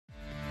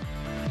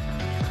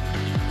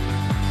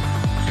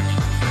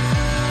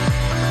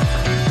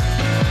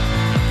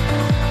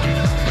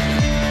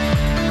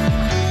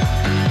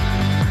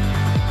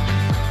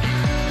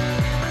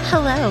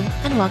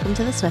and welcome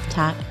to the Swift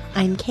Talk.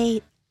 I'm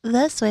Kait,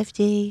 the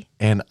Swiftie.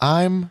 And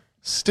I'm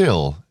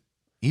still,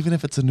 even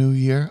if it's a new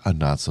year, a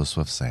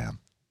not-so-swift Sam.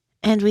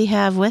 And we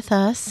have with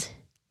us...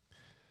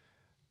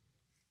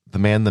 the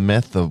man, the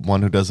myth, the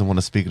one who doesn't want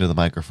to speak into the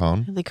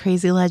microphone. the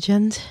crazy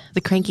legend,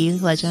 the cranky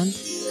legend.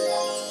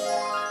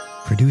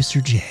 Producer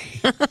Jay.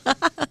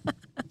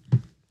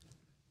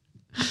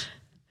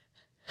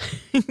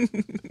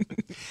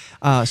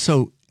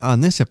 So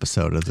on this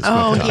episode of the Swift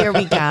Talk, Here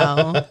we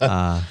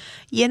go.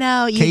 You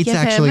Kate's give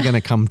actually him... going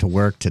to come to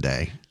work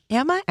today.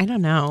 Am I? I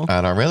don't know.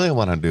 I don't really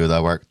want to do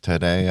the work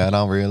today. I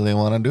don't really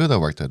want to do the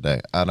work today.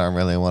 I don't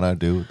really want to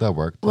do the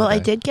work today. Well, I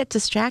did get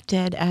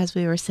distracted as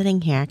we were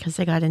sitting here because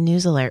I got a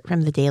news alert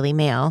from the Daily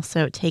Mail,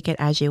 so take it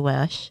as you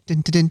wish.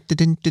 That's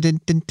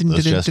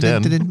just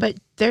in. But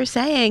they're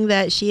saying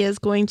that she is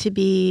going to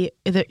be,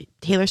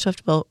 Taylor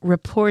Swift will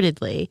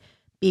reportedly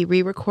be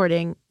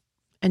re-recording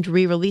and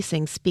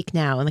re-releasing Speak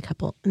Now in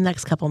the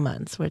next couple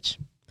months, which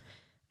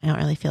I don't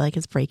really feel like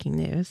it's breaking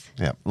news.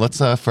 Yeah, let's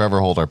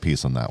forever hold our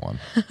peace on that one.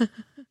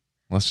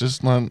 Let's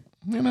just let,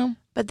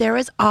 But there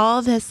was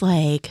all this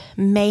like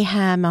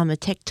mayhem on the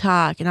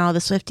TikTok, and all the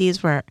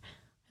Swifties were,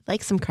 I'd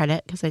like some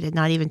credit because I did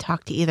not even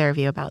talk to either of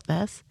you about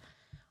this.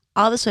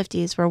 All the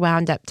Swifties were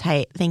wound up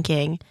tight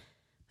thinking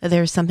that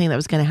there was something that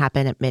was going to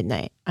happen at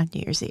midnight on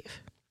New Year's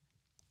Eve.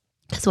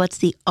 So what's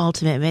the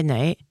ultimate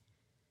midnight?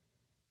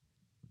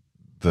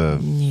 the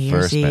New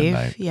Year's first Eve,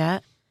 midnight. yeah.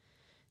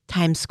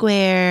 Times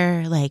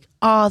Square, like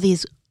all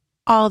these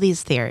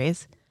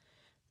theories.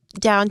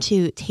 Down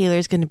to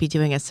Taylor's going to be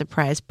doing a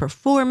surprise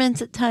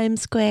performance at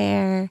Times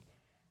Square.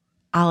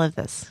 All of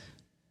this.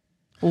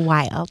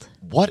 Wild.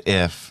 What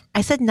if...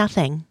 I said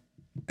nothing.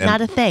 Not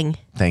a thing.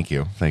 Thank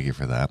you. Thank you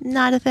for that.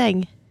 Not a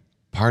thing.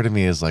 Part of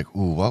me is like,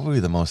 ooh, what would be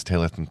the most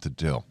Taylor thing to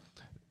do?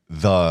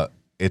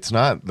 It's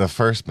not the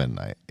first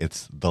midnight.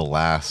 It's the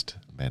last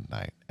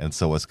midnight. And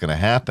so what's going to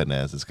happen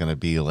is it's going to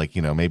be like,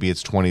 maybe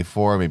it's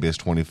 24, maybe it's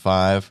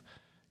 25.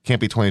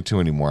 Can't be 22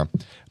 anymore.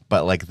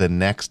 But like the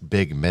next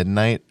big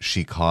midnight,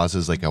 she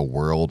causes like a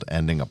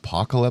world-ending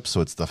apocalypse.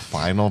 So it's the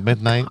final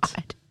midnight.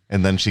 God.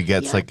 And then she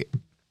gets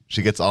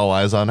she gets all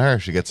eyes on her.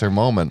 She gets her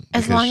moment.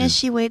 As long as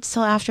she waits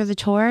till after the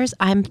tours,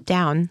 I'm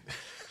down.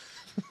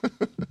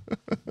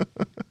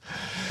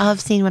 I'll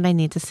have seen what I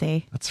need to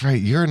see. That's right.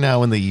 You're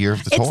now in the year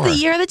of the tour. It's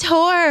the year of the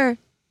tour.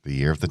 The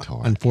year of the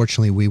tour.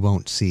 Unfortunately, we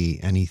won't see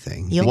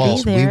anything. You'll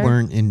because be there. We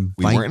weren't invited.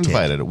 We weren't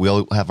invited.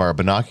 We'll have our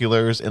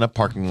binoculars in a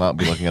parking lot,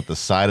 be looking at the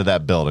side of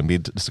that building, be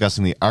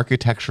discussing the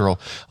architectural.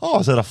 Oh,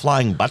 is it a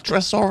flying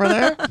buttress over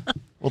there?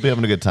 We'll be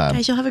having a good time.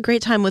 Guys, you'll have a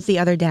great time with the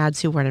other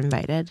dads who weren't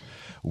invited.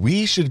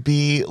 We should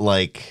be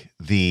like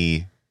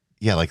the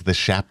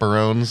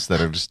chaperones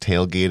that are just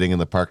tailgating in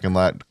the parking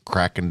lot,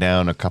 cracking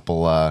down a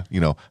couple,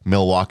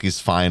 Milwaukee's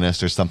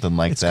finest or something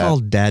like It's that.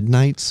 called Dad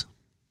Nights.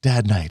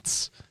 Dad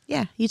Nights.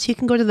 Yeah, you two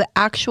can go to the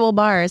actual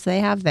bars they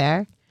have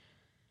there.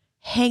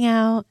 Hang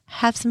out,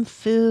 have some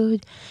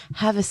food,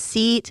 have a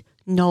seat,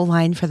 no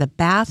line for the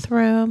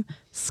bathroom,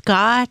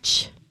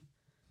 scotch.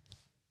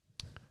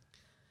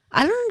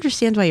 I don't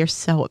understand why you're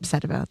so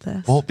upset about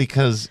this. Well,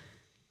 because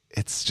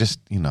it's just,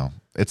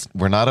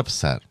 we're not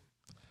upset.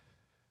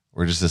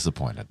 We're just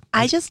disappointed.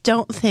 I just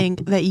don't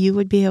think that you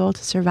would be able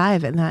to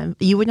survive in that.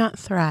 You would not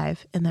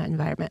thrive in that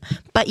environment.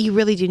 But you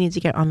really do need to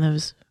get on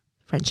those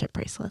friendship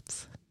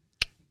bracelets.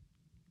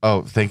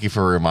 Oh, thank you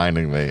for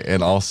reminding me.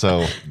 And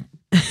also,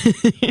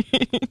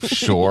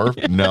 sure,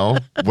 no.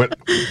 What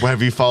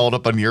have you followed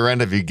up on your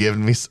end? Have you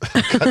given me?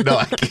 No,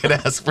 I can't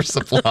ask for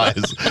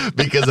supplies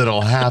because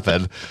it'll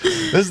happen.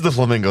 This is the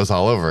flamingos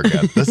all over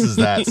again. This is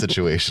that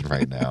situation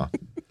right now.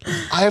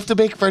 I have to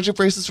make friendship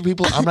bracelets for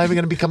people I'm not even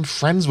going to become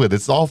friends with.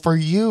 It's all for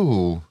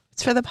you.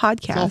 It's for the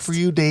podcast. It's all for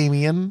you,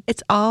 Damien.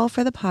 It's all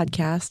for the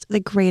podcast, the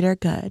greater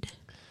good.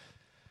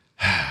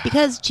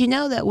 Because do you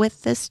know that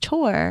with this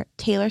tour,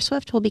 Taylor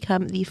Swift will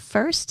become the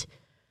first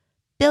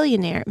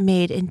billionaire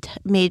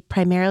made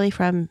primarily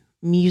from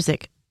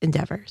music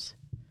endeavors.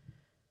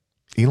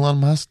 Elon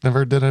Musk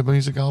never did a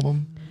music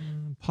album.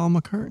 Paul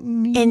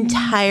McCartney.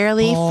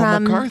 Entirely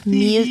from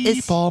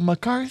music. Paul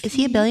McCartney. Is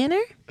he a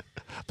billionaire?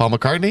 Paul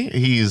McCartney?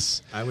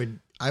 He's...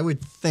 I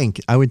would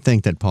think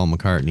that Paul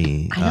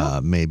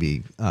McCartney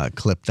maybe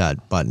clipped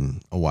that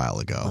button a while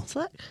ago. Let's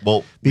look.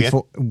 Well,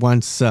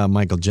 Once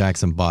Michael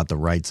Jackson bought the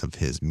rights of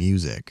his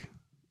music,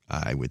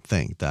 I would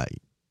think that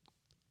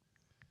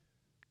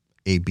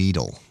a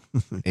Beatle,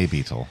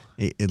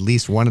 at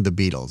least one of the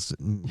Beatles,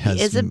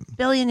 He is a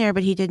billionaire,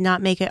 but he did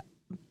not make it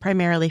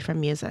primarily from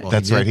music.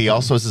 That's right. He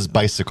also has his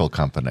bicycle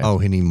company. Oh,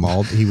 and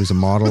he was a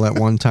model at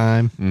one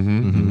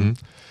time.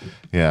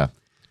 Yeah.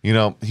 He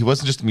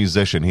wasn't just a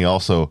musician. He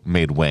also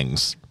made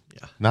wings.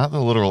 Yeah. Not the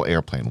literal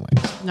airplane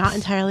wings. Not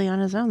entirely on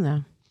his own,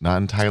 though.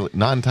 Not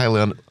entirely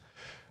on...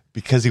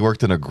 Because he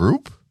worked in a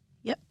group?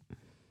 Yep.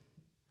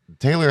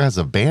 Taylor has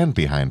a band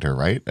behind her,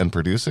 right? And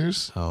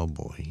producers? Oh,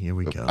 boy. Here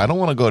we go. I don't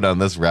want to go down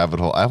this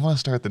rabbit hole. I want to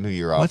start the new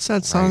year off. What's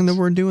that song that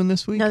we're doing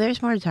this week? No,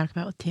 there's more to talk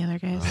about with Taylor,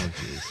 guys. Oh,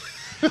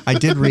 jeez. I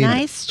did read...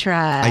 Nice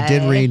try. I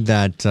did read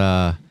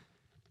that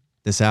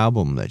this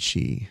album that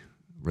she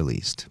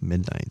released.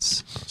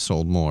 Midnight's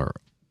sold more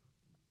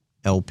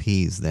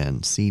LPs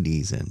than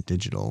CDs and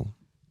digital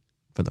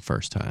for the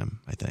first time,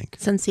 I think.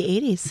 Since the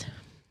 80s.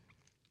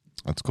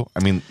 That's cool.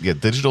 I mean, yeah,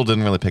 digital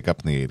didn't really pick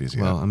up in the 80s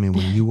yet. Well, I mean,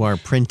 when you are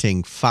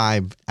printing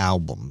 5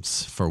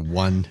 albums for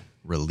one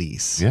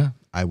release, yeah,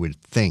 I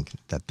would think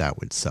that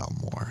would sell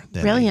more.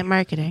 Brilliant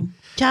marketing.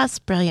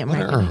 Just brilliant what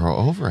marketing. are her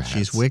overheads?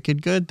 She's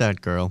wicked good,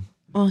 that girl.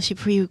 Well, she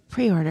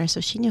pre-order,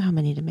 so she knew how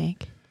many to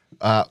make.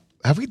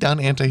 Have we done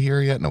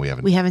Anti-Hero yet? No, we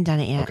haven't. We haven't done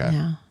it yet, Okay.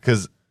 no.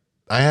 Because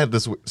I had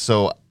this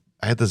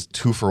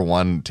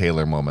 2-for-1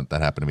 Taylor moment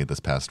that happened to me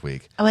this past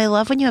week. Oh, I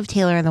love when you have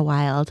Taylor in the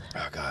wild.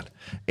 Oh, God.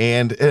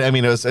 And,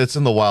 it's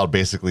in the wild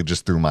basically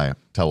just through my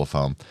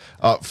telephone.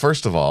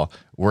 First of all,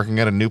 working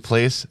at a new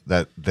place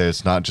that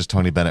there's not just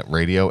Tony Bennett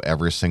radio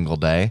every single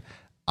day,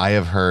 I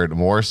have heard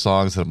more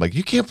songs that I'm like,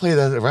 you can't play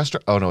that at a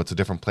restaurant. Oh, no, it's a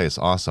different place.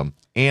 Awesome.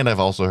 And I've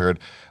also heard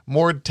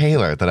more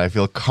Taylor that I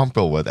feel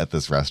comfortable with at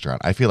this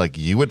restaurant. I feel like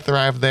you would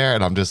thrive there.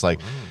 And I'm just like,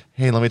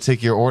 hey, let me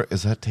take your order.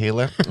 Is that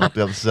Taylor? Yep,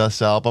 this is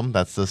this album.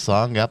 That's the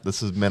song. Yep,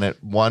 this is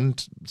minute 1,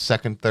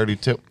 second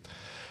 32.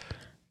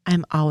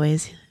 I'm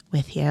always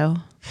with you.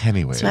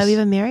 Anyways. That's why we've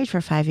been married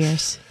for 5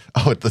 years.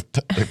 Oh, the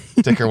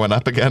ticker went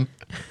up again?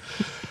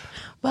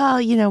 Well,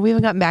 we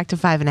haven't gotten back to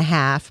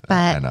 5.5,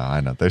 but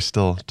I know. There's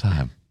still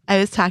time. I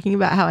was talking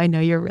about how I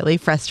know you're really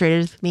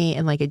frustrated with me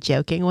in like a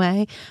joking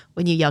way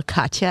when you yell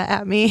 "Katya"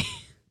 at me.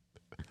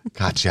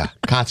 Gotcha.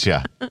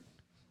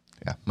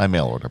 Yeah, my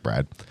mail order,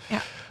 Brad.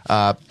 Yeah.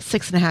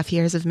 6.5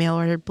 years of mail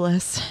ordered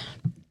bliss.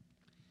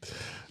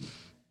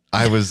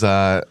 I was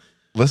I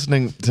was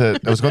going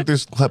through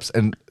clips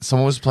and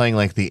someone was playing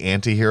like the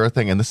anti-hero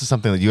thing. And this is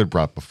something that you had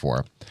brought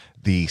before.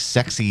 The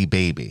sexy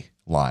baby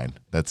line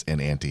that's in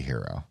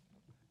Anti-Hero.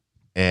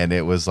 And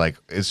it was like,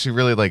 is she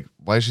really like,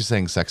 why is she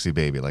saying sexy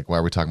baby? Like, why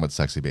are we talking about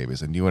sexy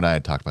babies? And you and I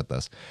had talked about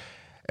this.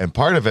 And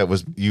part of it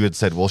was you had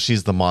said, well,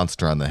 she's the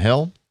monster on the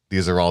hill.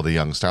 These are all the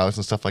young starlets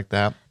and stuff like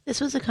that. This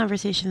was a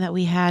conversation that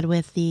we had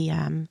with the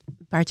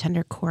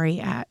bartender Corey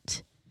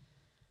at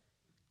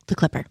the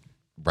Clipper.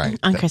 Right.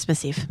 On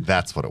Christmas Eve.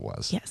 That's what it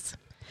was. Yes.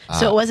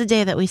 So it was a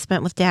day that we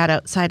spent with Dad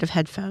outside of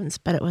headphones,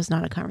 but it was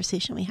not a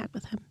conversation we had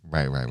with him.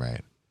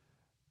 Right.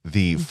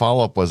 The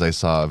follow-up was I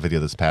saw a video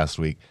this past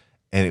week,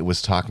 and it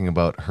was talking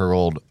about her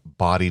old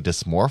body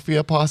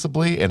dysmorphia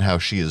possibly and how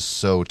she is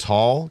so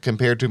tall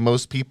compared to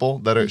most people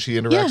that she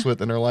interacts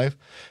with in her life.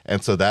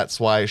 And so that's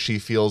why she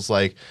feels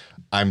like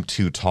I'm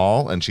too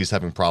tall, and she's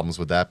having problems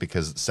with that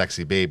because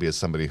sexy baby is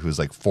somebody who's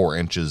like 4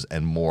 inches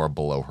and more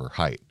below her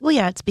height. Well,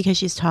 yeah, it's because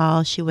she's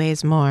tall, she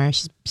weighs more,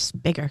 she's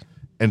bigger.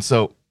 And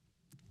so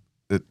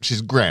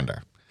she's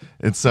grander.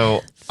 And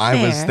so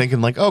I was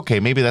thinking like, okay,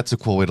 maybe that's a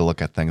cool way to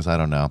look at things. I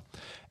don't know.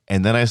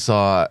 And then I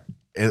saw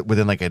it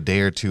within like a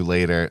day or two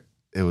later,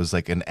 it was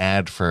like an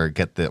ad for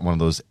one of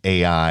those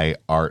AI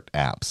art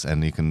apps,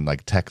 and you can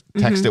like text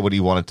it what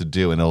you want it to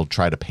do, and it'll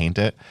try to paint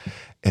it.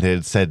 And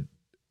it said,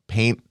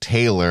 paint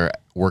Taylor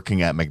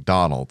working at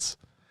McDonald's.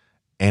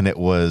 And it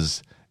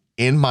was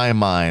in my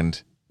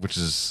mind, which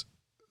is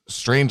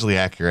strangely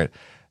accurate,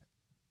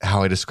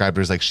 how I described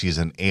her as like she's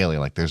an alien.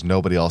 Like there's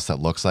nobody else that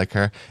looks like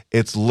her.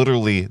 It's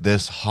literally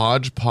this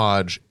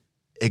hodgepodge,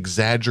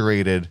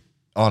 exaggerated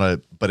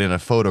but in a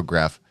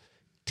photograph,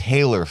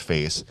 Taylor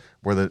face,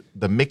 where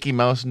the Mickey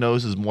Mouse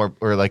nose is more,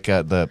 or like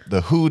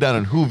the Who down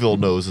in Whoville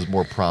nose is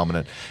more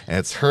prominent, and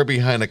it's her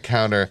behind a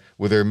counter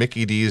with her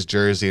Mickey D's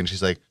jersey, and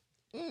she's like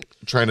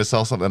trying to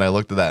sell something. And I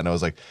looked at that and I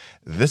was like,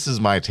 this is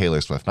my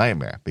Taylor Swift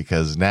nightmare,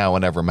 because now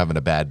whenever I'm having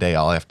a bad day,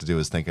 all I have to do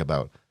is think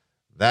about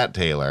that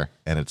Taylor,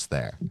 and it's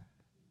there.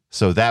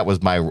 So that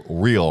was my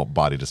real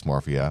body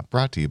dysmorphia,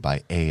 brought to you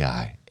by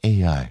AI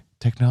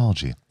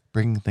technology,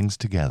 bringing things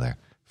together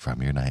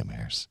from your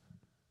nightmares.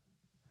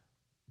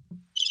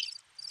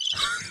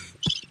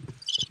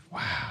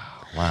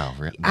 Wow.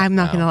 I'm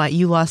not going to lie.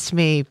 You lost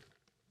me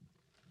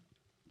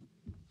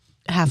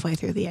halfway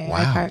through the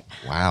AI part.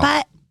 Wow.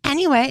 But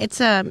anyway, it's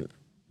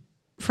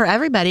for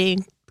everybody,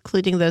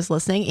 including those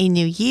listening, a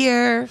new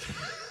year,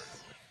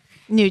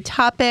 new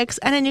topics,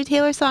 and a new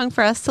Taylor song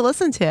for us to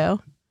listen to.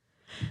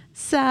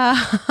 So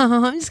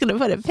I'm just going to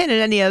put a pin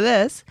in any of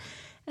this,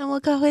 and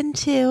we'll go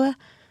into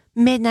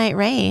Midnight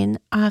Rain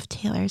off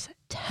Taylor's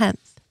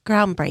 10th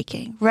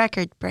groundbreaking,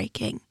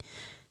 record-breaking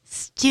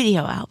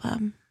studio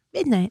album,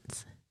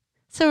 Midnights.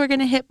 So we're going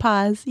to hit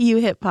pause, you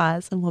hit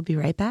pause, and we'll be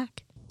right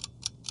back.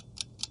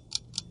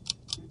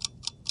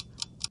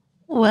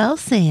 Well,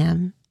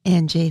 Sam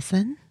and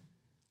Jason.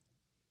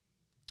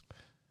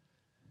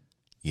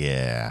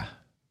 Yeah.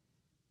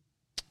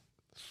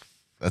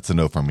 That's a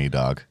no from me,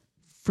 dog.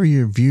 For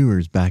your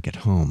viewers back at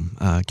home,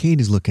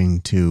 Kait is looking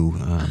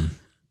to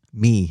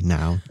me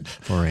now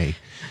for a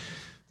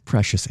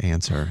precious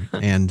answer.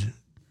 And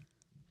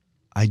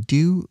I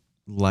do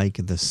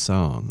like the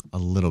song a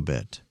little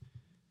bit.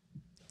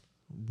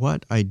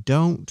 What I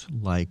don't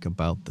like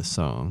about the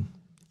song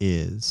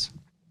is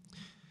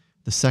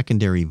the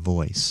secondary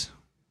voice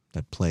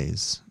that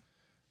plays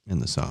in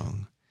the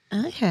song.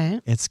 Okay.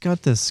 It's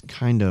got this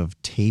kind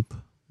of tape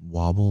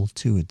wobble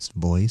to its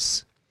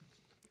voice.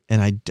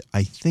 And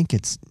I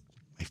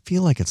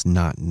feel like it's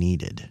not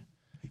needed.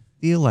 I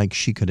feel like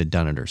she could have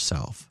done it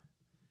herself.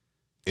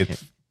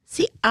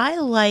 See, I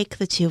like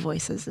the two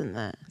voices in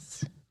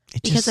this.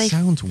 It just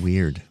sounds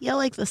weird. I feel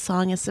like the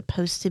song is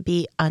supposed to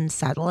be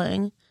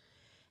unsettling.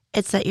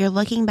 It's that you're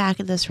looking back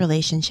at this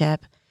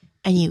relationship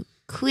and you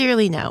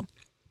clearly know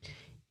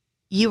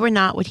you were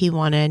not what he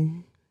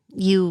wanted.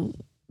 You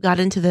got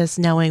into this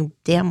knowing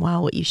damn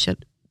well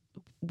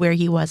where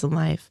he was in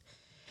life.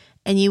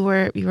 And you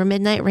were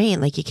midnight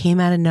rain. Like, you came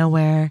out of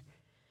nowhere.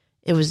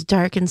 It was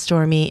dark and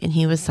stormy and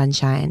he was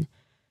sunshine.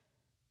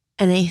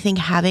 And I think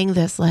having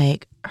this,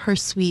 like, her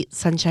sweet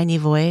sunshiny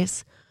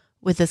voice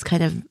with this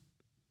kind of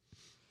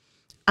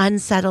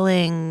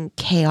unsettling,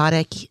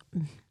 chaotic,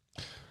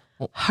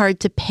 hard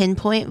to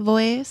pinpoint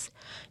voice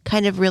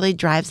kind of really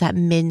drives that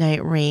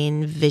midnight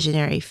rain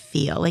visionary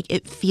feel. Like,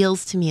 it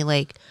feels to me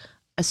like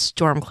a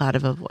storm cloud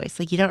of a voice.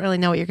 Like, you don't really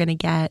know what you're going to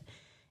get.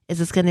 Is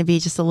this going to be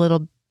just a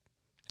little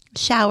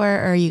shower,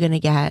 or are you going to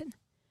get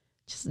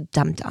just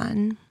dumped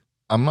on?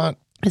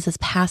 Is this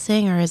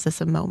passing, or is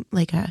this a moment,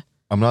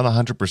 I'm not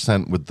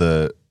 100% with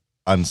the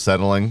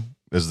unsettling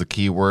is the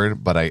key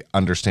word, but I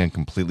understand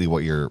completely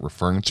what you're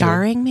referring to.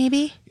 Jarring,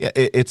 maybe? Yeah,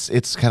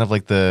 it's kind of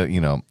like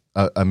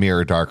a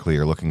mirror darkly.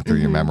 You're looking through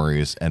your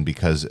memories, and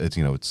because it's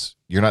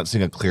you're not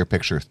seeing a clear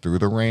picture through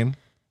the rain.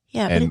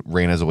 Yeah, and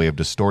rain has a way of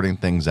distorting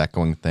things,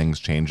 echoing things,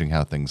 changing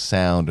how things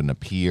sound and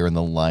appear in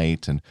the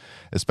light, and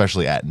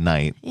especially at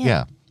night.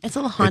 Yeah. It's a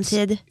little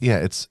haunted.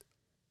 It's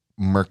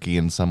murky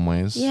in some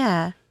ways.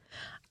 Yeah.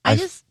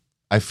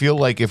 I feel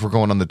like if we're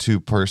going on the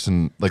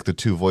two-person, like the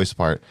two-voice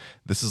part,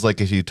 this is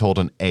like if you told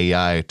an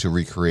AI to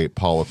recreate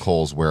Paula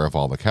Cole's Where Have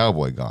All the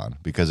Cowboy Gone?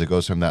 Because it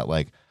goes from that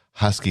like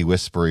husky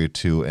whispery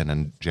to an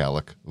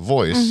angelic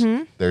voice.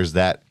 Mm-hmm. There's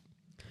that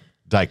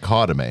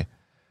dichotomy.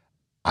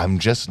 I'm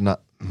just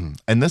not,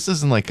 and this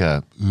isn't like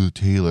a, ooh,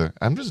 Taylor.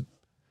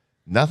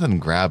 Nothing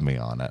grabbed me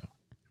on it.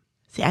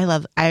 See,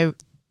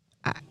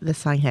 the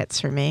song hits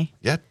for me.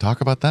 Yeah,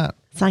 talk about that.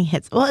 Song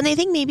hits. Well, and I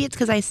think maybe it's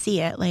because I see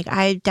it. Like,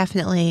 I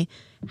definitely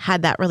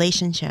had that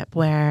relationship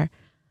where,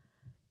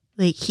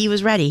 like, he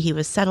was ready. He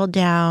was settled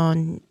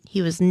down.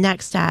 He was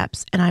next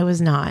steps, and I was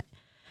not.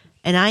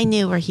 And I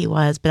knew where he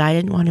was, but I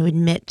didn't want to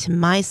admit to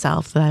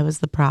myself that I was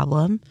the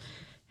problem.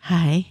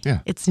 Hi. Yeah.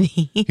 It's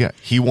me. Yeah.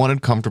 He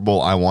wanted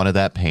comfortable. I wanted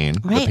that pain.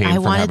 Right. The pain I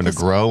from wanted having to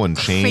grow and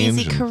change.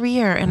 Crazy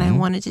career, and I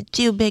wanted to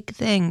do big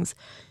things,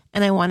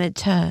 and I wanted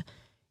to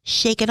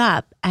shake it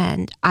up,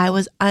 and I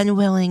was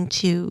unwilling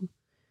to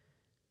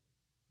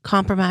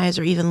compromise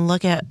or even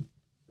look at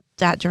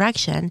that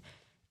direction.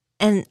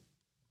 And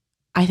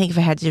I think if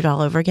I had to do it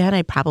all over again,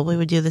 I probably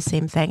would do the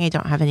same thing. I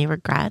don't have any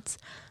regrets.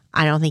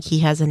 I don't think he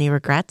has any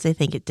regrets. I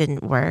think it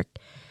didn't work.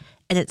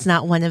 And it's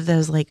not one of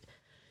those like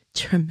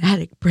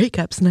traumatic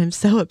breakups and I'm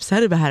so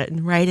upset about it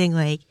and writing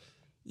like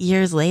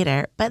years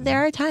later. But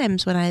there are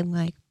times when I'm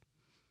like,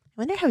 I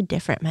wonder how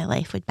different my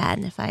life would have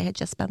been if I had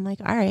just been like,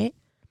 all right,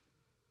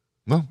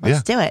 well,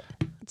 let's do it.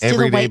 Let's do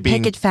the white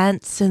picket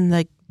fence and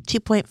the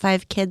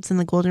 2.5 kids and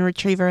the golden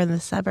retriever in the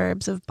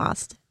suburbs of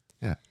Boston.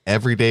 Yeah.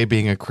 Every day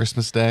being a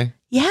Christmas day.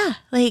 Yeah.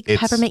 Like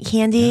peppermint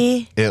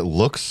candy. Yeah. It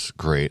looks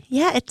great.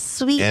 Yeah. It's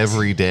sweet.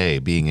 Every day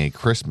being a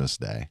Christmas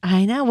day.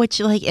 I know, which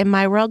like in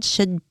my world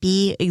should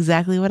be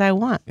exactly what I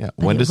want. Yeah.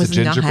 When does a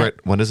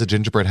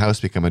gingerbread house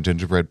become a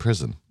gingerbread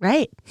prison?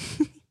 Right.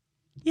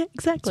 Yeah,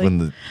 exactly. It's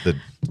when the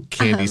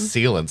candy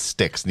sealant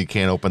sticks and you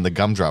can't open the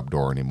gumdrop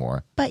door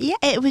anymore. But yeah,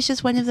 it was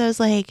just one of those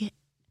like,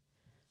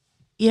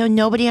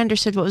 nobody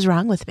understood what was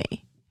wrong with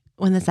me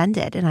when this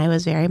ended. And I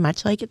was very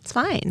much like, it's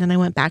fine. And I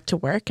went back to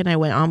work and I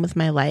went on with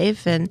my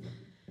life. And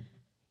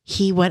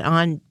he went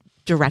on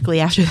directly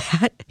after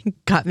that,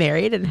 got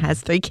married and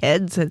has 3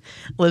 kids and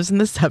lives in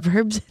the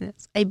suburbs. And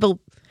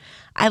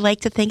I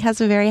like to think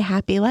has a very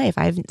happy life.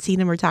 I haven't seen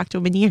him or talked to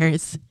him in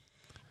years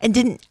and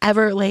didn't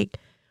ever like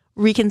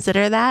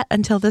reconsider that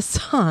until this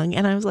song.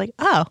 And I was like,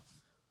 oh,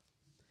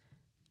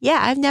 yeah,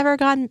 I've never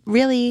gone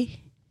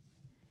really,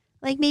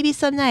 like maybe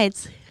some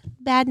nights,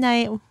 bad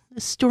night,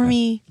 a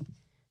stormy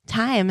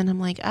time. And I'm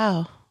like,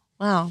 oh,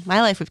 wow,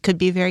 my life could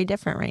be very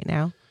different right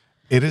now.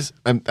 It is.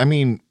 I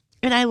mean.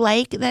 And I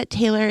like that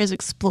Taylor is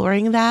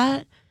exploring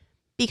that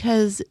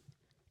because,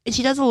 and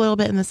she does a little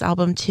bit in this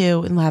album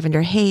too, in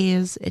Lavender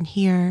Haze and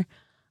here,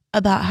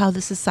 about how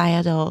the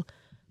societal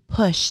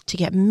push to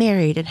get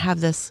married and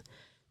have this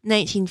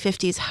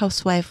 1950s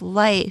housewife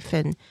life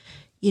and,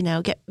 you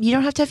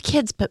don't have to have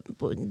kids, but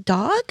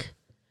dog?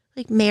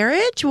 Like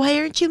marriage? Why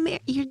aren't you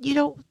married? You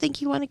don't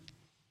think you want to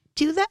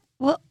do that?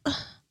 Well,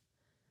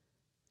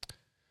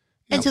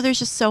 and so there's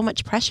just so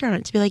much pressure on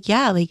it to be like,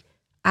 yeah, like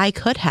I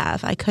could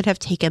have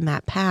taken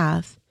that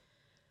path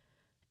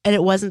and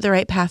it wasn't the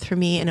right path for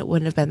me and it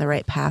wouldn't have been the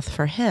right path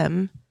for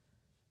him.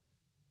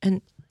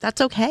 And that's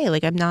okay.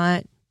 Like I'm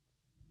not.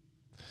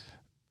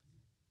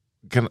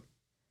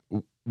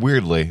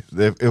 Weirdly,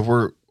 if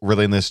we're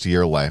relating this to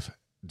your life,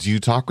 do you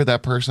talk with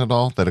that person at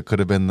all that it could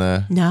have been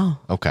the... No.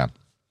 Okay.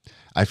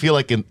 I feel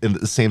like in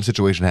the same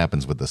situation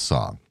happens with this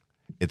song.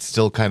 It's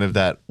still kind of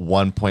that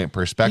 1 point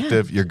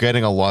perspective. You're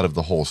getting a lot of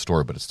the whole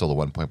story, but it's still a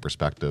 1 point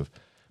perspective.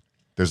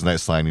 There's a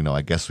nice line,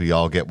 I guess we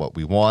all get what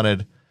we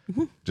wanted,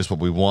 just what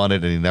we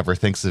wanted, and he never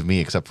thinks of me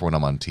except for when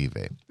I'm on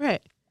TV.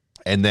 Right.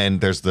 And then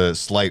there's the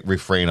slight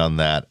refrain on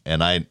that,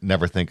 and I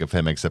never think of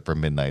him except for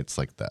midnights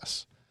like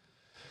this.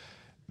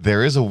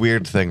 There is a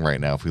weird thing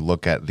right now if we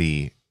look at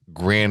the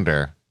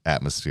grander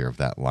atmosphere of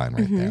that line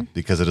right there,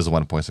 because it is a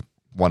one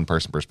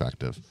person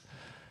perspective.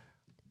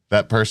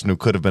 That person who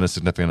could have been a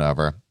significant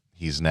other,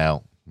 he's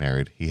now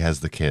married. He has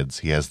the kids.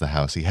 He has the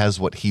house. He has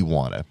what he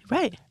wanted.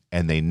 Right.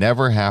 And they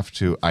never have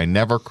to. I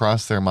never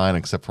cross their mind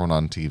except for when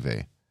on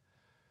TV.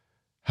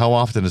 How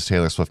often is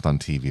Taylor Swift on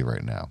TV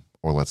right now?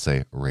 Or let's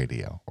say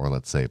radio, or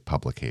let's say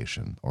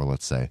publication, or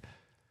let's say.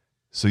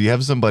 So you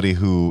have somebody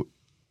who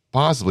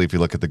possibly, if you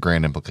look at the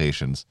grand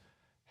implications,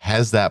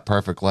 has that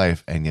perfect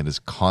life and yet is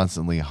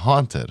constantly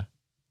haunted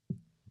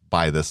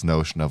by this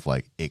notion of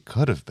like, it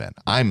could have been.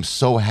 I'm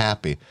so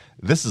happy.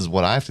 This is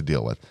what I have to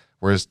deal with.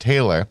 Whereas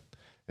Taylor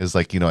is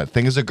like, what,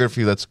 things are good for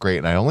you. That's great.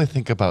 And I only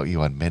think about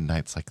you on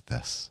midnights like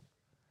this.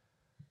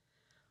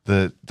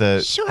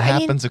 The Sure,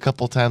 happens a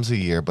couple times a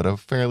year, but a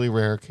fairly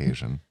rare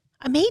occasion.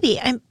 Maybe.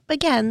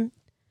 Again,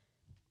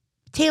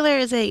 Taylor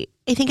is I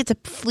think it's a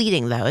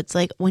fleeting though. It's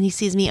like when he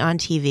sees me on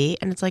TV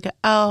and it's like,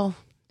 oh,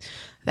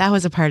 that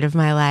was a part of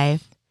my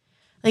life.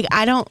 Like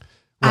I don't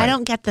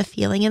get the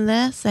feeling in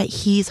this that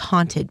he's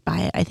haunted by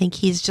it. I think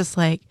he's just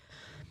like,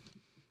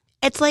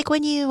 it's like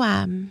when you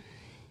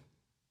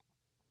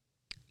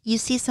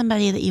see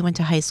somebody that you went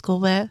to high school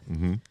with,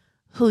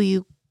 who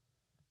you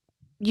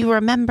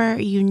remember,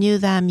 you knew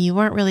them, you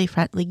weren't really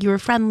friendly, you were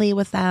friendly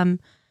with them,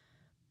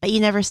 but you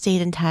never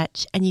stayed in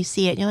touch, and you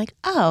see it and you're like,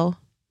 oh,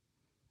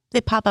 they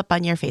pop up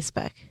on your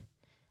Facebook.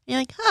 And you're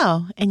like,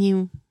 oh, and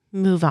you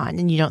move on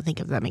and you don't think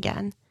of them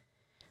again.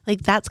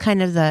 Like that's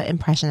kind of the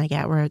impression I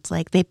get, where it's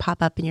like they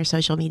pop up in your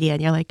social media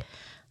and you're like,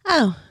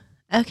 oh,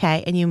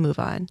 okay, and you move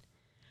on.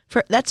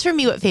 That's for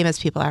me what famous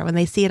people are. When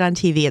they see it on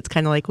TV, it's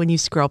kind of like when you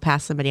scroll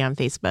past somebody on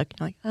Facebook,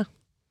 you're like, oh,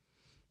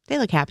 they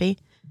look happy.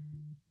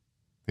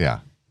 Yeah.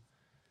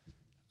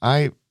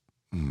 I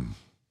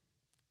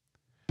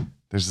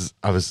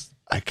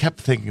kept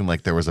thinking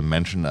like there was a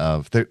mention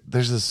of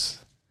there's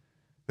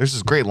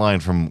this great line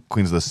from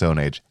Queens of the Stone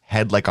Age,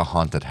 head like a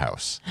haunted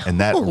house. And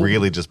that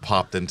really just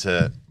popped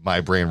into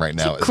my brain right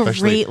now. It's a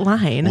great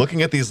line.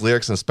 Looking at these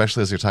lyrics, and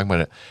especially as you're talking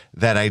about it,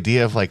 that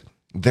idea of like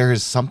there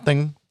is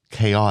something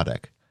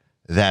chaotic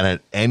that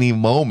at any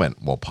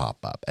moment will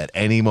pop up, at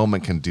any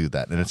moment can do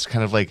that. And it's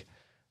kind of like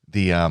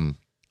the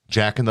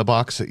Jack in the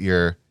Box that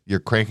you're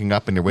cranking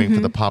up and you're waiting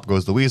for the pop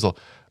goes the weasel,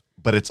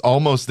 but it's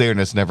almost there and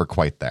it's never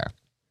quite there.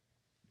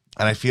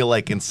 And I feel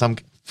like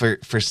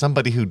for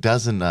somebody who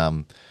doesn't,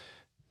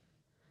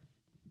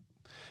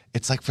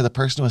 it's like for the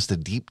person who has to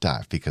deep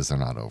dive because they're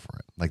not over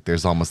it. Like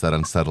there's almost that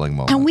unsettling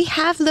moment. And we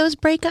have those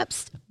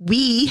breakups.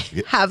 We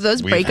have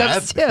those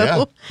breakups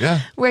too.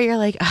 Yeah. Where you're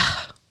like,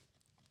 oh,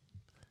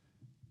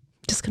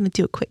 just going to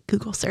do a quick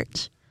Google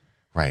search.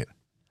 Right.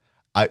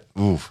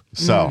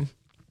 So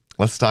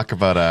let's talk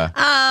about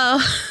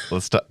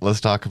let's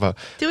talk about.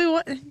 Do we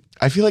want?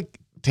 I feel like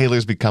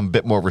Taylor's become a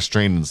bit more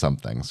restrained in some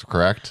things,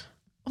 correct?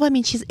 Well, I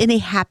mean, she's in a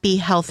happy,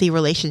 healthy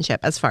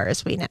relationship as far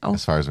as we know.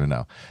 As far as we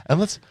know.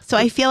 And So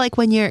I feel like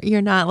when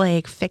you're not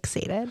like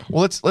fixated.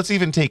 Well, let's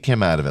even take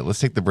him out of it. Let's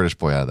take the British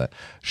boy out of that.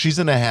 She's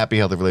in a happy,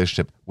 healthy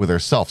relationship with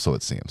herself, so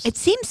it seems. It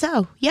seems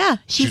so. Yeah.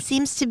 She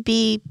seems to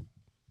be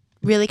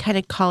really kind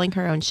of calling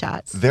her own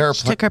shots.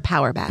 She took her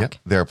power back. Yep,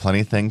 there are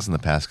plenty of things in the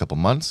past couple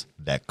months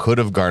that could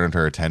have garnered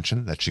her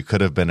attention, that she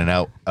could have been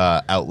an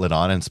outlet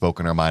on and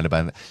spoken her mind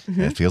about it. And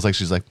it feels like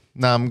she's like,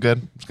 no, I'm good.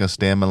 I'm just going to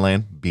stay in my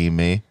lane, be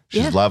me.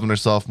 She's loving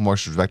herself more.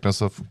 She's respecting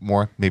herself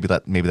more. Maybe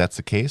that's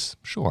the case.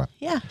 Sure.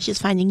 Yeah. She's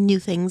finding new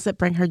things that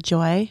bring her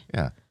joy.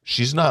 Yeah.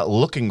 She's not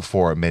looking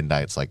for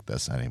midnights like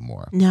this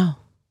anymore. No.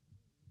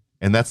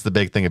 And that's the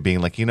big thing of being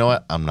like, you know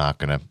what? I'm not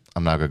gonna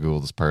Google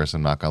this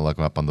person. I'm not gonna look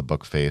them up on the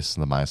Bookface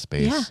and the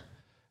MySpace. Yeah.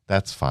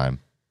 That's fine.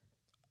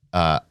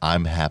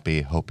 I'm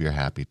happy. Hope you're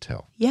happy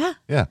too. Yeah.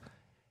 Yeah.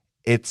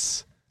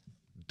 It's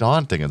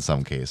daunting in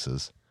some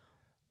cases.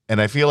 And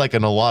I feel like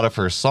in a lot of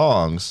her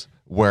songs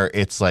where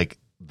it's like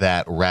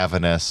that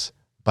ravenous,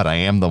 but I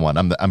am the one.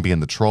 I'm being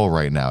the troll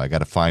right now. I got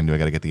to find you. I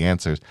got to get the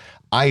answers.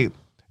 I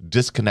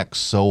disconnect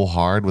so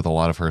hard with a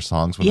lot of her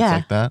songs when it's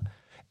like that.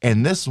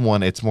 And this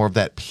one, it's more of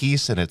that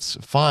peace and it's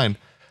fine.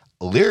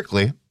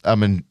 Lyrically,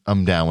 I'm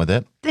down with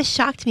it. This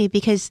shocked me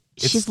because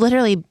she's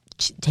literally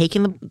she's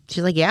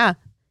like, yeah,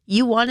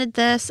 you wanted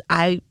this.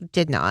 I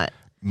did not.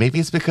 Maybe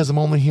it's because I'm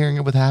only hearing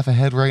it with half a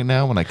head right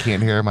now when I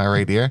can't hear my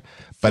right ear.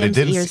 But Sam's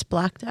ears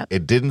blocked up.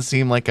 It didn't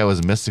seem like I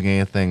was missing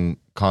anything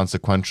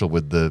consequential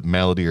with the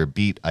melody or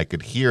beat. I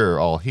could hear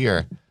all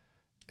here.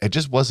 It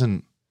just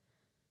wasn't,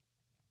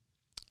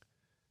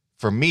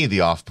 for me, the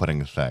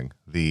off-putting thing,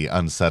 the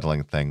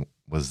unsettling thing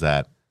was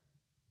that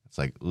it's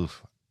like,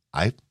 oof,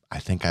 I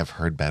think I've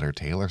heard better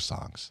Taylor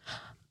songs.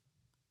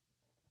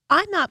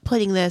 I'm not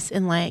putting this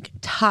in like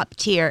top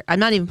tier. I'm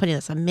not even putting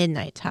this on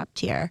midnight top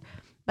tier.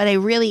 but I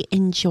really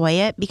enjoy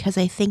it because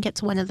I think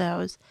it's one of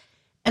those,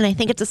 and I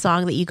think it's a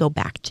song that you go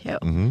back to.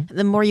 Mm-hmm.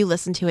 The more you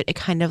listen to it, it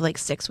kind of like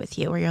sticks with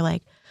you, where you're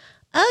like,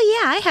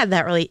 oh yeah, I had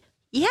that really,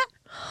 yeah,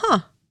 huh.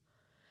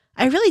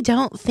 I really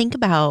don't think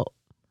about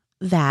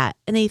that.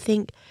 And I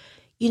think,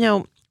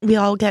 we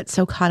all get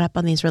so caught up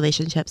on these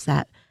relationships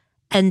that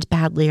end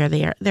badly, or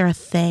they're a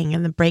thing,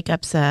 and the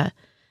breakup's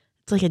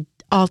it's like a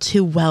all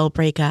too well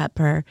breakup,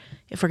 or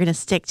if we're going to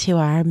stick to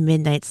our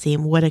midnight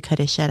theme, woulda,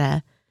 coulda,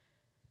 shoulda.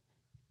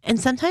 And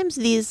sometimes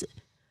these,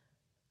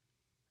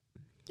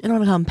 I don't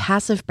want to call them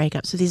passive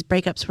breakups, so these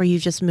breakups where you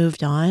just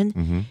moved on,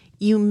 Mm-hmm.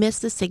 you miss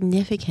the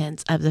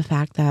significance of the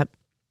fact that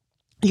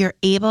you're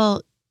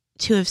able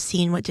to have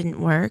seen what didn't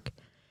work.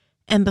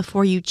 And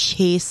before you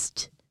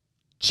chased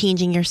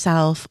changing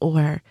yourself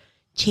or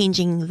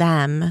changing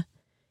them,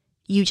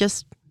 you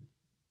just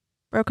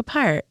broke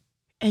apart,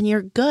 and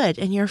you're good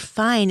and you're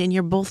fine and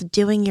you're both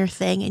doing your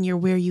thing and you're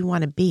where you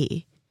want to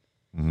be.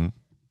 Mm-hmm.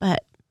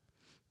 But,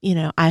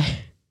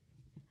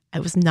 I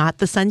was not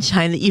the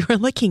sunshine that you were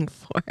looking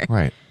for.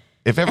 Right.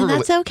 If And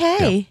that's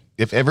okay. yeah.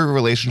 If every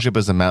relationship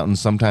is a mountain,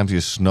 sometimes you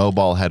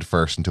snowball head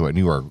first into it and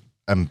you are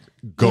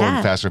going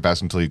Yeah. faster and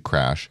faster until you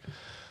crash.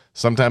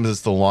 Sometimes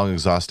it's the long,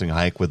 exhausting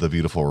hike with a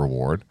beautiful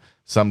reward.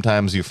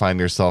 Sometimes you find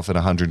yourself in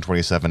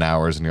 127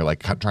 hours and you're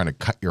like trying to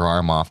cut your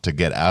arm off to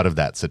get out of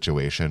that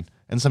situation.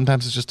 And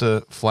sometimes it's just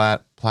a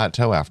flat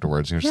plateau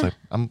afterwards. And you're just like,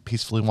 I'm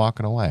peacefully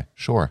walking away.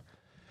 Sure.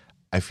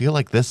 I feel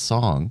like this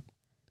song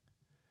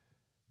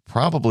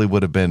probably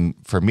would have been,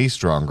 for me,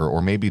 stronger,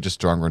 or maybe just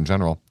stronger in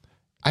general.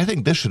 I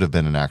think this should have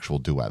been an actual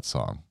duet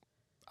song.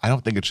 I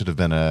don't think it should have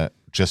been a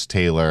just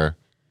Taylor,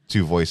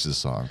 two voices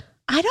song.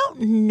 I don't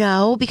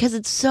know, because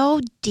it's so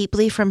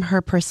deeply from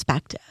her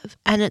perspective.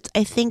 And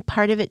I think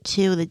part of it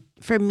too, that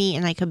for me,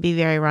 and I could be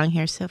very wrong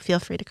here, so feel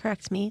free to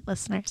correct me,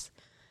 listeners.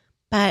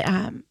 But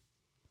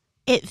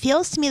it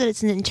feels to me that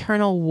it's an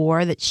internal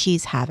war that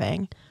she's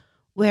having,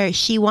 where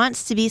she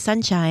wants to be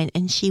sunshine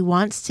and she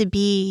wants to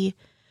be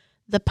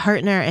the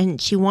partner and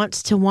she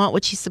wants to want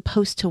what she's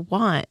supposed to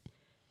want.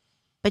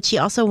 But she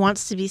also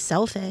wants to be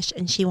selfish,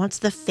 and she wants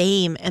the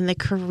fame and the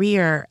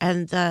career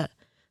and the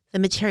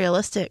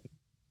materialistic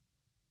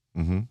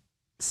Mm-hmm.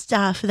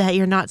 stuff that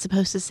you're not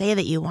supposed to say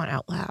that you want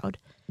out loud.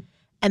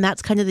 And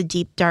that's kind of the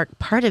deep, dark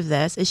part of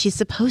this, is she's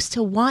supposed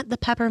to want the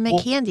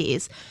peppermint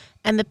candies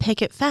and the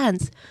picket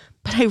fence,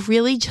 but I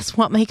really just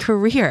want my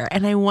career,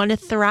 and I want to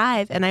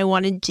thrive, and I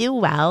want to do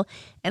well,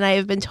 and I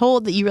have been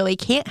told that you really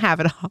can't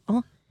have it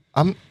all.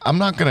 I'm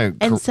not gonna.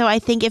 And so I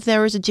think if there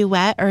was a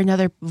duet or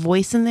another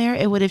voice in there,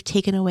 it would have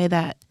taken away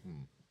that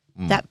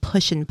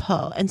push and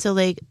pull. And so,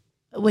 like,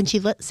 when she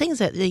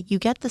sings it, like, you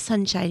get the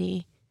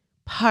sunshiny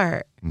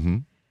part. Mm-hmm.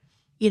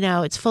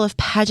 It's full of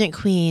pageant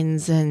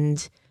queens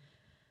and,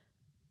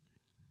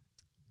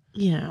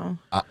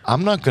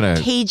 I'm not gonna.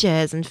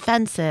 cages and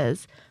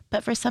fences.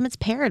 But for some, it's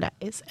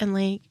paradise. And,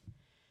 like,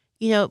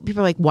 people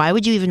are like, why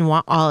would you even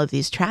want all of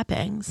these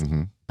trappings?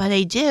 Mm-hmm. But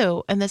I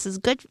do. And this is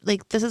good.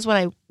 Like, this is what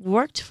I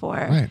worked for.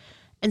 Right.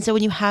 And so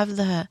when you have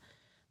the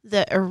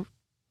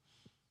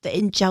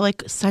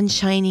angelic,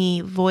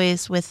 sunshiny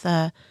voice with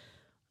a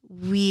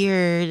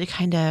weird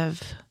kind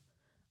of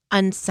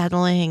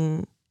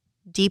unsettling,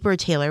 deeper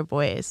Taylor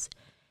voice,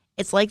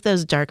 it's like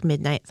those dark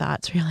midnight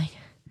thoughts where you're like,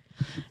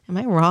 am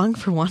I wrong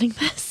for wanting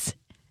this?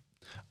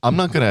 I'm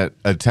not going to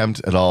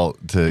attempt at all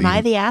to. Am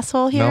I the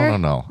asshole here?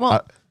 No.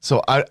 Well,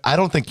 So I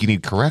don't think you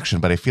need correction,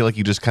 but I feel like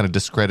you just kind of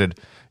discredited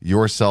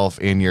yourself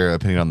and your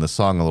opinion on the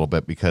song a little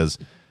bit, because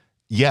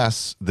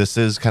yes, this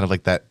is kind of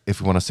like that,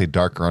 if we want to say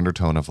darker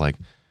undertone of like,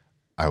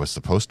 I was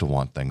supposed to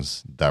want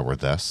things that were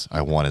this.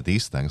 I wanted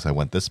these things. I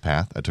went this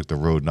path. I took the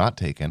road not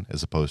taken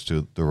as opposed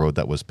to the road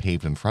that was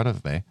paved in front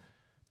of me.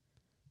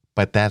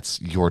 But that's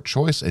your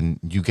choice, and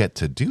you get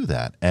to do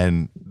that.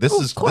 And this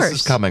is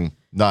coming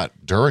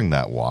not during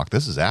that walk.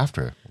 This is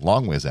after,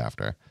 long ways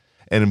after.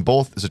 And in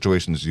both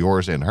situations,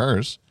 yours and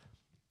hers,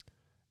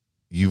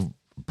 you've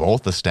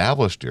both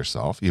established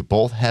yourself. You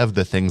both have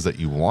the things that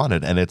you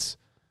wanted, and it's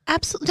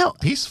absolutely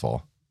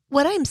peaceful.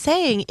 What I'm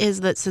saying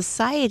is that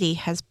society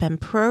has been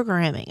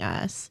programming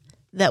us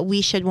that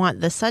we should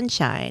want the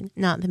sunshine,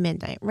 not the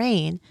midnight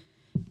rain.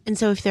 And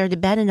so if there had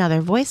been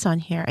another voice on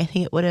here, I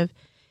think it would have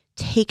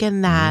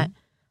taken that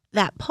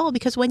pull,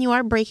 because when you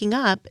are breaking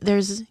up,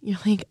 you're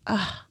like,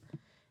 oh, am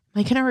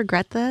I going to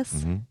regret this?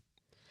 Mm-hmm.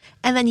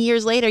 And then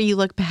years later, you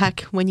look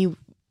back, when you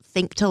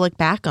think to look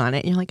back on it,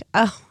 and you're like,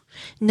 oh,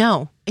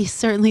 no, I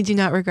certainly do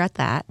not regret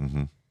that.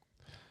 Mm-hmm.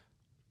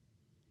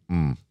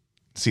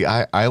 See,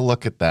 I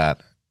look at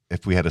that,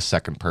 if we had a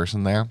second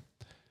person there,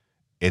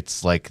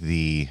 it's like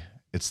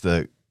it's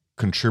the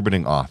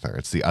contributing author.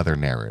 It's the other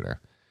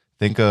narrator.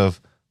 Think of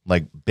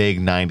like big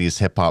 90s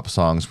hip hop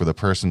songs where the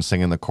person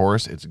singing the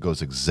chorus, it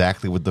goes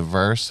exactly with the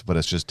verse, but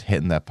it's just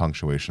hitting that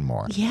punctuation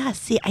more. Yeah,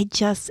 see,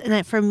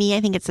 for me,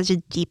 I think it's such a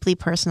deeply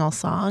personal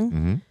song.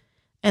 Mm-hmm.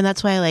 And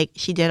that's why,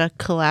 she did a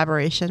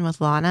collaboration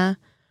with Lana,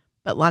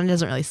 but Lana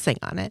doesn't really sing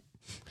on it.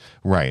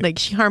 Right. Like,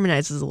 she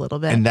harmonizes a little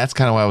bit. And that's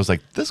kind of why I was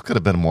like, this could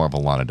have been more of a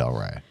Lana Del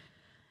Rey.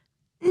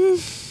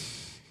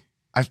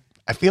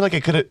 I I feel like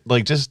it could have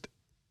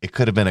it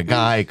could have been a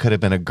guy, it could have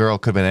been a girl,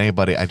 it could have been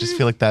anybody. I just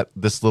feel like that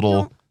this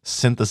little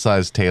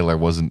synthesized Taylor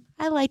wasn't.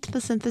 I liked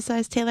the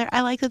synthesized Taylor.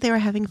 I like that they were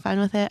having fun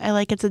with it. I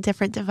like it's a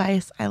different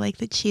device. I like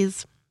that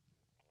she's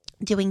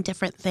doing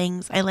different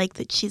things. I like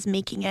that she's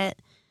making it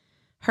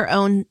her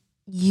own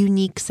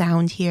unique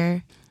sound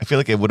here. I feel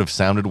like it would have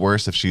sounded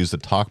worse if she used a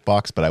talk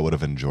box, but I would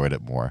have enjoyed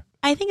it more.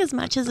 I think as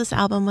much as this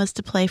album was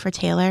to play for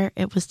Taylor,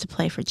 it was to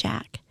play for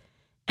Jack.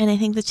 And I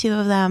think the two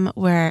of them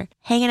were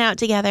hanging out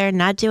together,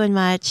 not doing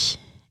much.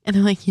 And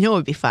they're like, what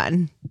would be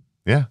fun?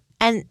 Yeah.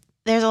 And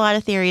there's a lot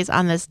of theories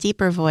on this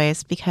deeper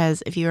voice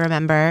because if you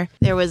remember,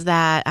 there was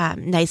that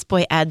Nice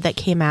Boy Ed that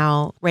came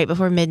out right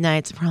before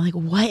Midnights. And we're like,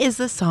 what is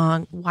this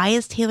song? Why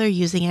is Taylor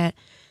using it?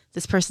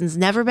 This person's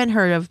never been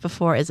heard of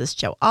before. Is this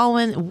Joe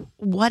Alwyn?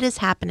 What is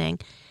happening?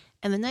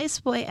 And the Nice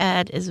Boy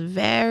Ed is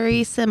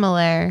very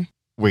similar.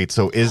 Wait,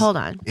 so Hold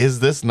on.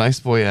 Is this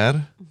Nice Boy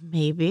Ed?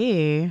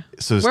 Maybe.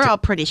 So we're all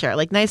pretty sure.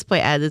 Like Nice Boy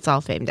Ed, it's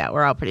all famed out.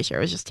 We're all pretty sure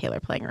it was just Taylor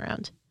playing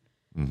around.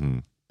 Mm-hmm.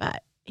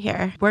 But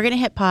here, we're going to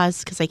hit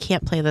pause because I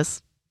can't play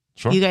this.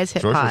 Sure. You guys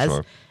hit pause.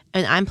 Sure.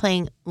 And I'm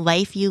playing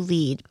Life You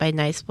Lead by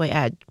Nice Boy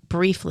Ed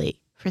briefly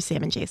for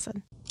Sam and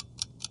Jason.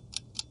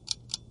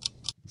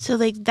 So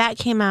like that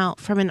came out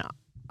from an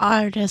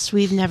artist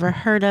we've never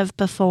heard of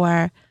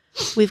before.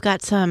 We've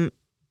got some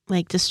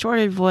like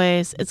distorted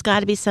voice. It's got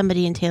to be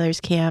somebody in Taylor's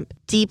camp,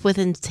 deep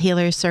within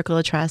Taylor's circle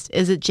of trust.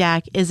 Is it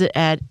Jack? Is it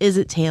Ed? Is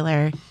it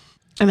Taylor?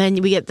 And then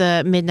we get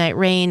the Midnight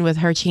Rain with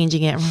her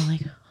changing it. And we're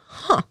like,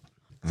 huh.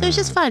 So it was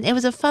just fun. It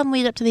was a fun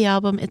lead up to the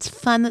album. It's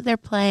fun that they're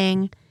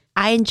playing.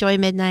 I enjoy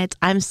Midnights.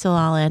 I'm still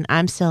all in.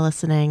 I'm still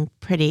listening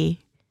pretty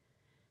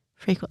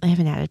frequently. I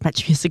haven't added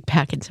much music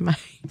back into my...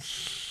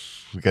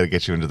 We got to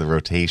get you into the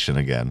rotation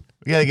again.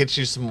 We got to get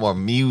you some more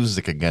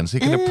music again so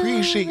you can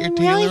appreciate your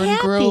Taylor really and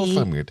grow happy.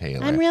 from your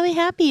Taylor. I'm really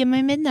happy in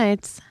my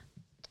Midnights.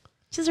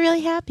 Just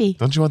really happy.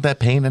 Don't you want that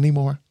pain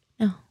anymore?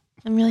 No,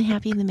 I'm really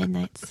happy in the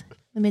Midnights.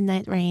 The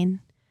Midnight Rain.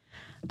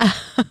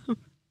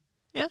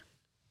 Yeah.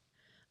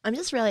 I'm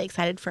just really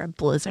excited for a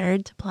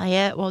blizzard to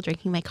play it while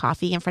drinking my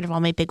coffee in front of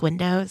all my big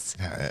windows.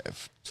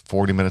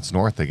 40 minutes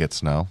north, they get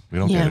snow. We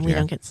don't get it here. We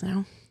don't get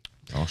snow.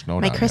 No snow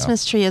My down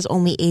Christmas tree is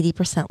only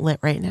 80% lit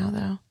right now,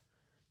 though.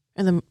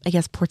 Or I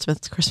guess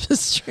Portsmouth's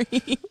Christmas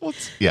tree.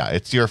 Yeah,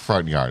 it's your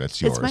front yard.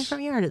 It's yours. It's my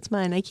front yard. It's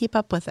mine. I keep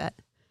up with it.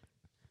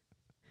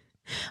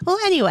 Well,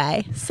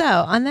 anyway, so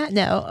on that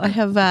note, I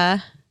have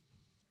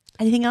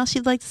anything else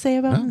you'd like to say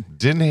about it?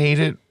 Didn't hate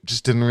it.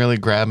 Just didn't really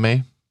grab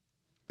me.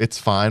 It's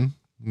fine.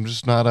 I'm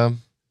just not a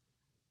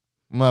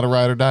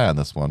ride or die on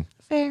this one.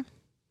 Fair.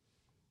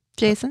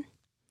 Jason?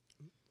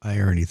 I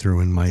already threw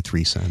in my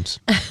 3 cents.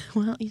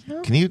 Well,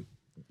 Can you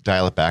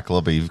dial it back a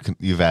little bit?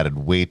 You've added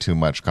way too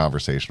much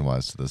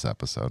conversation-wise to this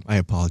episode. I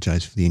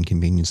apologize for the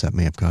inconvenience that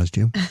may have caused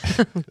you.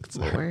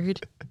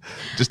 Lord.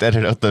 Just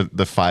edit out the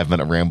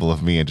 5-minute ramble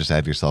of me and just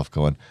add yourself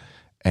going,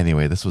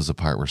 anyway, this was the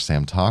part where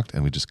Sam talked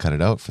and we just cut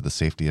it out for the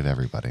safety of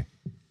everybody.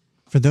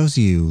 For those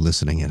of you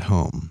listening at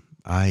home,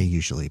 I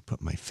usually put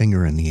my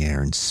finger in the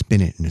air and spin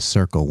it in a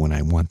circle when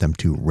I want them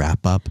to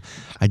wrap up.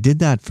 I did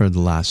that for the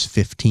last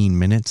 15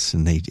 minutes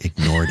and they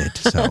ignored it.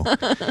 So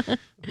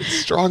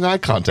Strong eye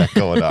contact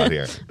going on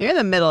here. You're in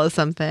the middle of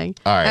something.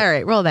 All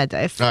right. Roll that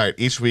dice. All right.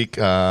 Each week,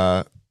 we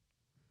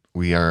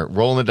are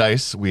rolling the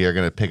dice. We are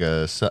going to pick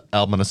a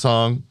album and a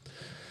song.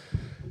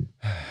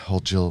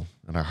 Hold Jill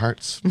in our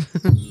hearts.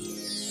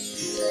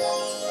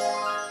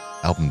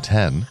 Album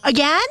 10.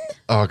 Again?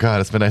 Oh,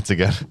 God, it's Midnights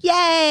again.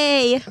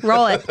 Yay!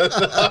 Roll it.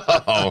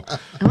 Oh.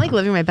 I'm like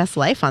living my best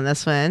life on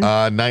this one.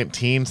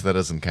 19, so that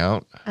doesn't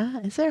count.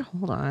 Is there?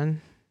 Hold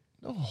on.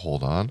 No,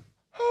 hold on.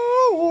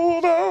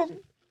 Hold on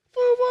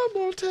for one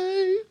more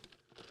take.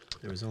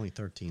 there was only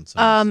 13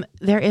 songs.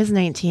 There is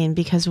 19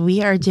 because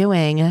we are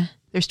doing,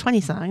 there's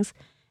 20 songs,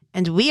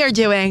 and we are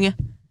doing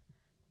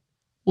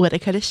Woulda,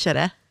 Coulda,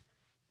 Shoulda.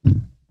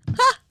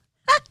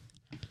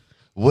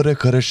 Woulda,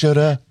 coulda,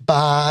 shoulda,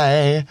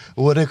 bye.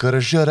 Woulda, coulda,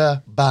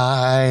 shoulda,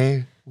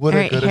 bye. Woulda,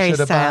 All right, coulda, Harry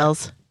shoulda,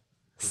 Styles.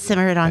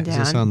 Simmer it on Is down.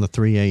 this on the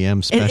 3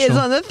 a.m. special? It is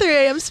on the 3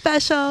 a.m.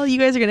 special. You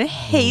guys are going to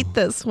hate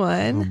this Oh,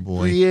 one.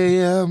 boy. 3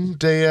 a.m.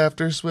 day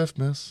after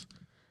swiftness.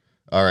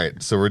 All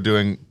right, so we're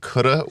doing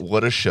coulda,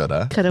 woulda,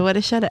 shoulda, Coulda,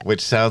 woulda, shoulda.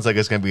 which sounds like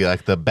it's going to be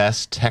like the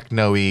best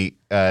techno-y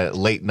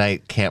late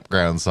night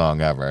campground song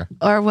ever.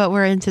 Or what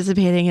we're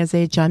anticipating is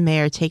a John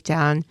Mayer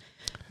takedown,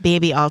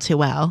 Baby All Too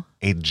Well.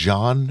 A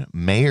John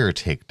Mayer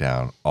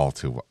takedown all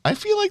too well. I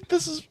feel like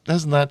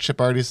hasn't that ship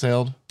already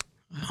sailed?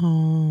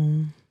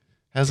 Oh.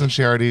 Hasn't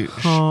she already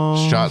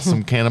shot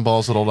some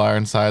cannonballs at Old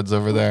Ironsides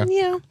over there?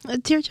 Yeah.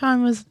 Dear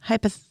John was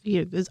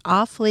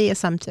awfully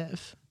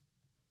assumptive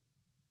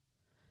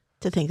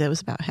to think that it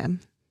was about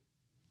him.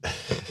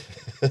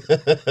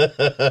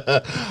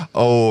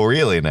 Oh,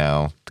 really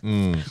now?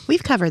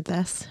 We've covered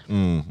this.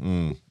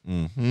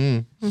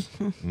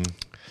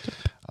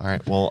 All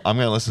right. Well, I'm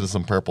going to listen to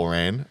some Purple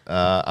Rain.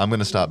 I'm going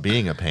to stop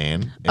being a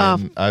pain.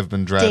 And I've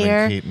been driving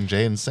dear. Kate and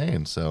Jay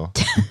insane. So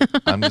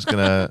I'm just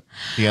going to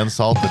be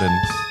unsalted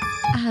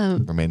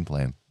and remain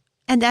plain.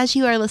 And as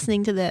you are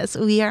listening to this,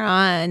 we are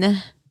on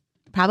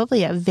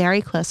probably a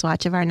very close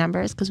watch of our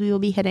numbers because we will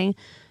be hitting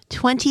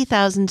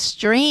 20,000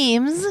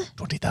 streams.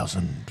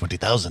 20,000,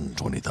 20,000,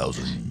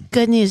 20,000.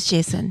 Good news,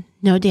 Jason.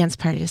 No dance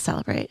party to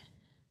celebrate.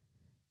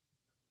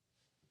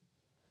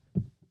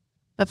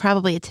 But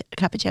probably a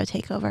Cup of Joe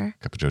takeover.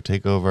 Cup of Joe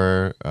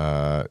takeover.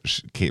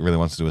 Kait really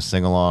wants to do a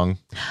sing-along.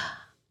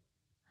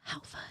 How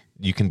fun.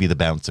 You can be the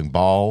bouncing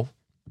ball.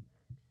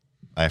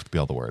 I have to be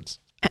all the words.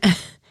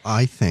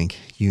 I think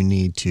you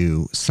need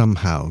to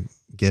somehow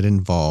get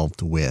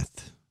involved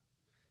with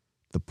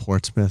the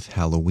Portsmouth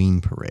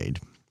Halloween Parade.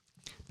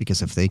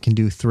 Because if they can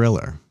do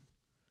Thriller,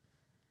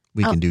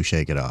 we can do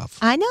Shake It Off.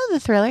 I know the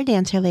Thriller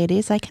dancer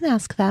ladies. I can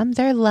ask them.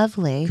 They're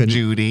lovely.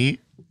 Judy.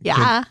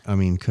 Yeah.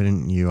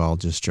 Couldn't you all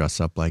just dress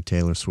up like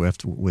Taylor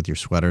Swift with your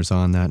sweaters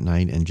on that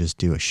night and just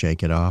do a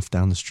Shake It Off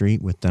down the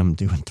street with them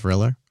doing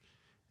Thriller?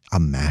 A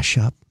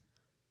mashup?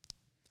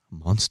 A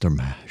monster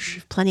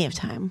mash. Plenty of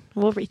time.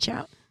 We'll reach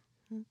out.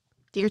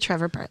 Dear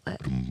Trevor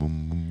Bartlett.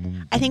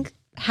 I think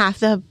half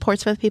the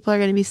Portsmouth people are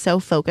going to be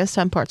so focused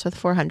on Portsmouth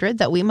 400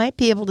 that we might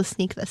be able to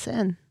sneak this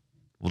in.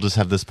 We'll just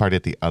have this party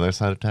at the other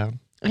side of town.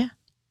 Yeah.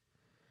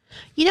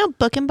 You know,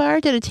 Book and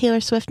Bar did a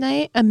Taylor Swift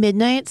night, a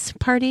midnight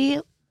party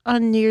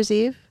on New Year's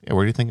Eve. Yeah,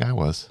 where do you think I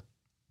was?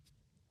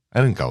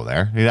 I didn't go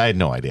there. I had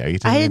no idea. I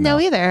didn't know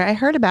either. I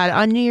heard about it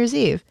on New Year's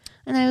Eve.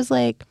 And I was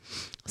like,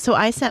 so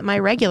I sent my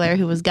regular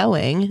who was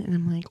going, and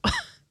I'm like,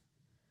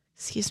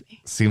 excuse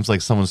me. Seems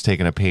like someone's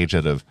taken a page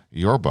out of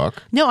your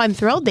book. No, I'm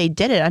thrilled they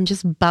did it. I'm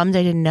just bummed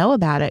I didn't know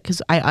about it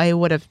because I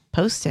would have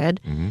posted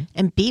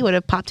and B would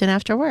have popped in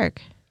after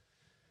work.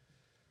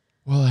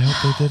 Well, I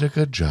hope they did a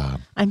good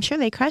job. I'm sure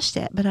they crushed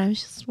it, but I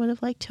just would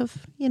have liked to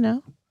have,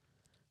 been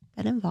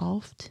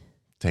involved.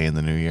 Day in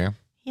the new year.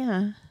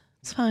 Yeah,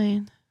 it's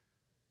fine.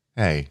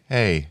 Hey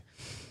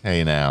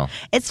now.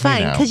 It's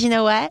fine because you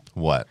know what?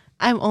 What?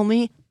 I'm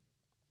only,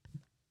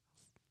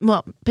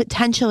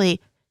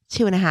 potentially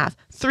 2.5,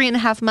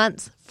 3.5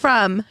 months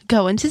from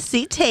going to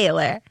see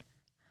Taylor.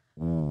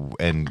 Ooh,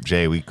 and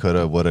Jay, we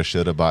coulda, woulda,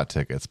 shoulda bought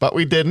tickets, but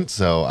we didn't,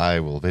 so I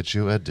will bid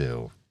you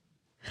adieu.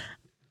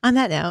 On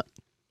that note,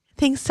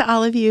 thanks to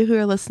all of you who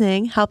are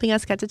listening, helping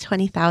us get to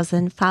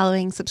 20,000,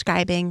 following,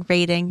 subscribing,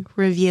 rating,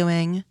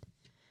 reviewing.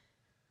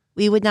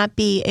 We would not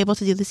be able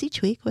to do this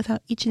each week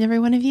without each and every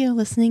one of you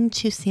listening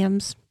to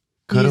Sam's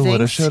Coulda, musings.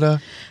 woulda,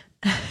 shoulda.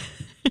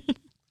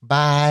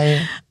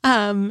 Bye.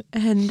 And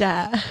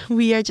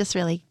we are just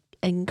really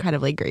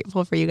incredibly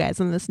grateful for you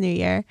guys in this new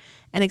year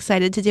and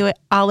excited to do it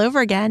all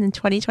over again in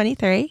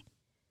 2023.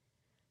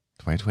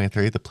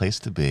 2023, the place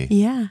to be.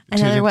 Yeah.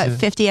 Another,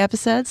 50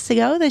 episodes to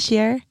go this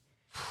year?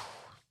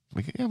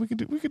 We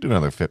could do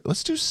another 50.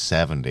 Let's do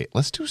 70.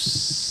 Let's do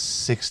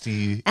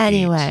 60.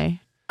 Anyway,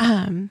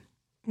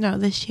 no,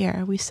 this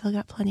year we still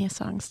got plenty of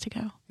songs to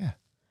go. Yeah.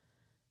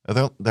 I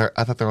thought there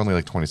were only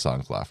like 20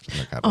 songs left in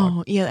the catalog.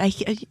 Oh, yeah.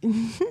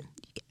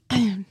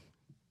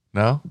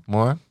 No?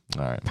 More?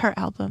 All right. Per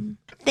album.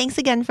 Thanks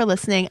again for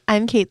listening.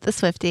 I'm Kait the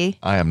Swiftie.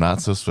 I am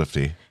not so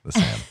Swiftie, the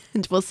Sam.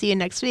 And we'll see you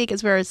next week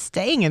as we're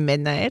staying in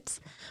Midnights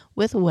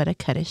with Woulda,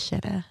 Coulda,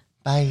 Shoulda.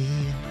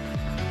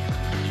 Bye.